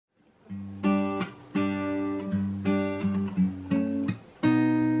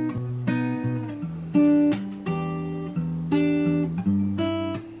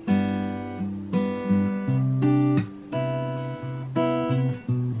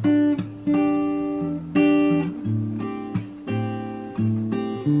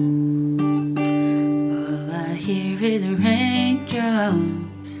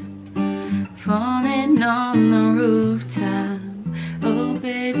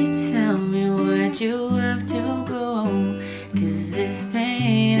you have to go, 'cause this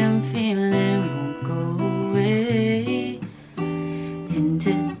pain I'm feeling won't go away. And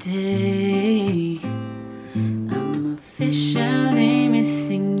today I'm officially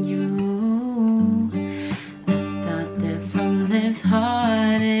missing you. I thought that from this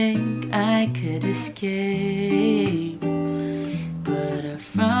heartache I could escape, but I've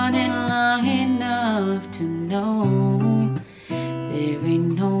run it long enough to know there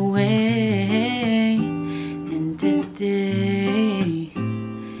ain't no way. And today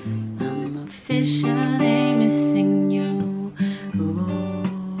I'm officially missing you. Ooh,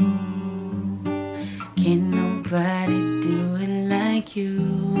 can't nobody do it like you.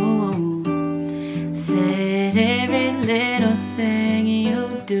 Said every little thing you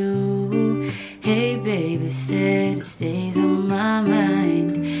do. Hey baby, said it stays on my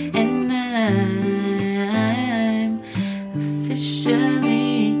mind. And I'm officially,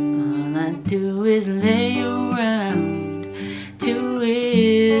 all I do is lay around, 2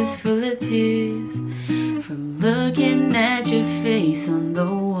 ears full of tears from looking at your face on the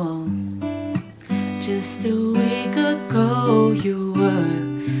wall. Just a week ago you were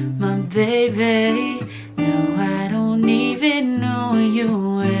my baby. Now I don't even know you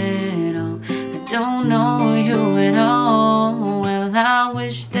at all. I don't know you at all. Well, I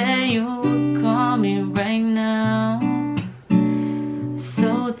wish that you would call me right now, so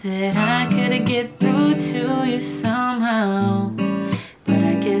that I could get through to you somehow. But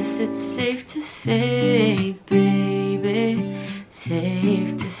I guess it's safe to say, baby,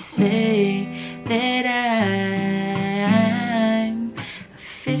 safe to say that I'm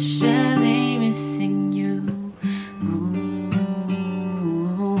officially missing you. Ooh,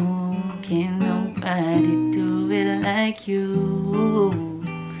 can't nobody do it like you.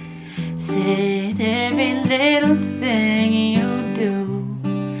 Said every little thing you do.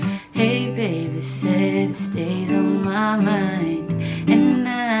 Hey baby, said it stays on my mind. And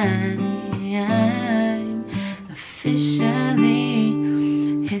I'm officially,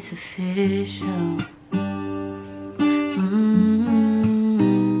 it's official.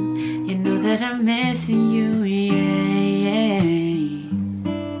 You know that I'm missing you, yeah.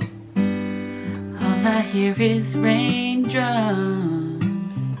 All I hear is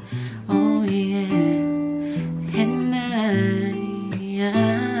raindrops, oh yeah. And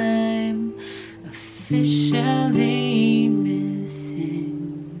I'm officially